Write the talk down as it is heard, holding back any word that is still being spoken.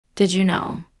Did you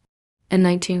know? In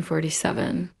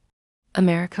 1947,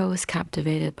 America was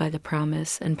captivated by the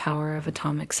promise and power of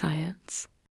atomic science.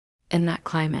 In that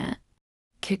climate,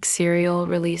 KIX cereal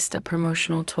released a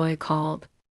promotional toy called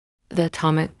the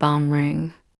atomic bomb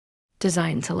ring,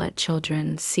 designed to let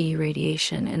children see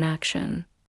radiation in action.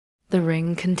 The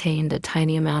ring contained a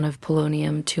tiny amount of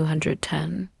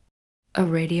polonium-210, a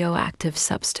radioactive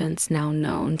substance now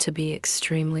known to be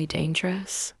extremely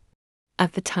dangerous.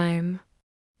 At the time,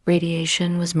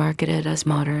 radiation was marketed as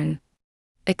modern,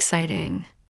 exciting,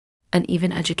 and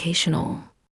even educational.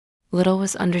 Little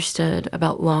was understood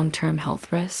about long-term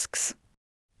health risks,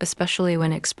 especially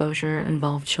when exposure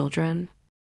involved children.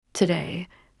 Today,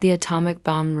 the atomic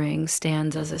bomb ring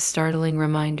stands as a startling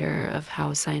reminder of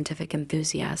how scientific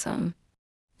enthusiasm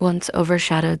once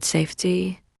overshadowed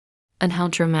safety and how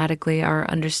dramatically our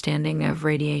understanding of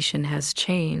radiation has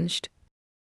changed